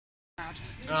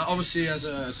had? Obviously, as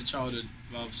a childhood,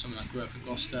 well, someone that grew up in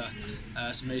Gloucester, it's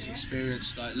an amazing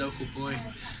experience. Like local boy,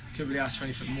 couldn't really ask for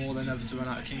anything more than ever to run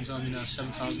out of King's Army.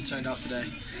 7,000 turned out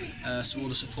today. So all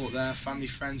the support there, family,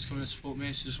 friends coming to support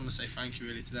me. So just want to say thank you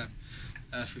really to them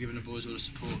for giving the boys all the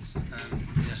support.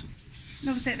 Yeah. And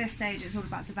obviously at this stage it's all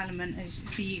about development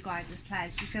for you guys as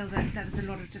players. Do you feel that there was a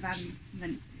lot of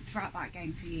development throughout that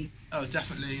game for you? Oh,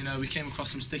 definitely. We came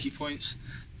across some sticky points.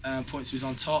 Points was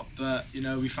on top, but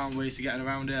we found ways to get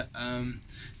around it. And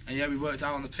yeah, we worked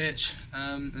out on the pitch,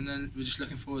 and then we're just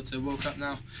looking forward to World Cup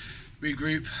now,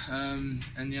 regroup,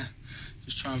 and yeah,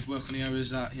 just try and work on the areas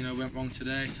that went wrong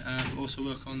today, but also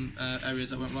work on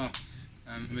areas that went well,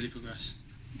 and really progress.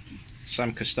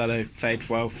 Sam Costello played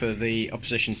well for the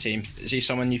opposition team. Is he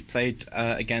someone you've played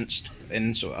against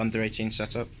in sort of under-18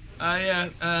 setup?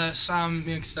 Yeah, Sam,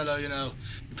 me and Costello,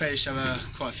 we played each other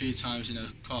quite a few times,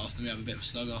 quite often we have a bit of a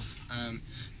slug off.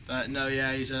 But no,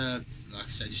 yeah, he's like I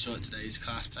said, you saw it today, he's a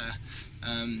class player.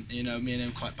 Me and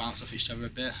him quite bounce off each other a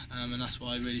bit, and that's what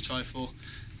I really try for.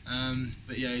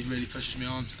 But yeah, he really pushes me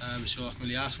on, which all I can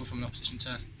really ask for from an opposition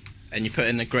 10. And you put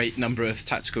in a great number of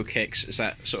tactical kicks. Is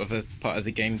that sort of a part of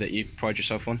the game that you pride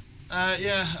yourself on?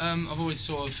 Yeah, I've always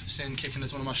sort of seen kicking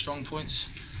as one of my strong points.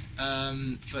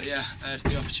 But yeah, if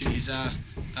the opportunity's there,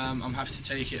 I'm happy to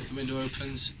take it if the window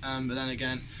opens. But then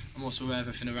again, I'm also aware of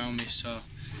everything around me, so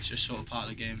it's just sort of part of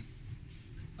the game.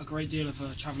 A great deal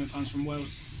of travelling fans from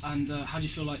Wales, and how do you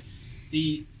feel like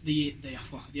the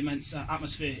immense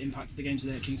atmosphere impacted the games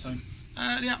today at Kingsholm?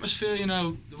 The atmosphere,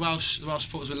 the Welsh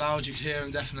supporters were loud, you could hear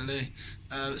them definitely.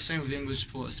 The same with the English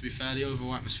supporters, to be fair, the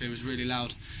overall atmosphere was really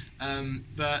loud.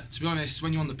 But to be honest,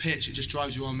 when you're on the pitch, it just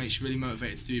drives you on, makes you really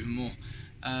motivated to do even more.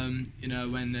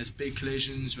 When there's big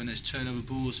collisions, when there's turnover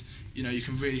balls, you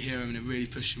can really hear them and it really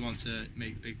pushes you on to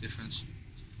make a big difference.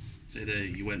 Say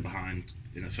that you went behind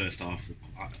in the first half,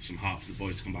 some half of the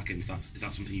boys to come back in. Is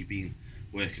that something you've been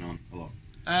working on a lot?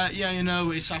 Yeah,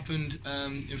 it's happened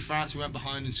in France. We went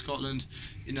behind in Scotland.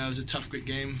 It was a tough, grit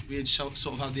game. We had sort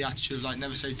of had the attitude of like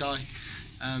never say die.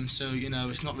 So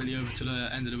it's not really over till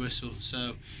the end of the whistle.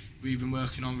 So we've been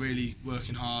really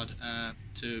working hard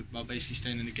to basically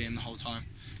staying in the game the whole time,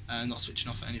 not switching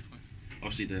off at any point.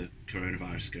 Obviously the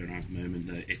coronavirus is going around at the moment,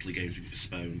 the Italy game's been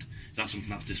postponed. Is that something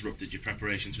that's disrupted your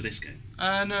preparations for this game?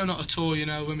 No, not at all.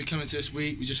 When we come into this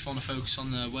week, we just want to focus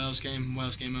on the Wales game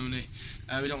only.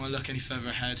 We don't want to look any further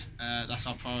ahead. That's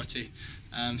our priority.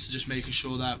 So just making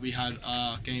sure that we had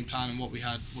our game plan and what we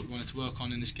wanted to work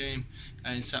on in this game.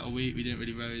 In settle week, we didn't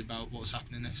really worry about what was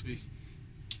happening next week.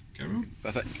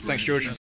 Perfect. Thanks, George.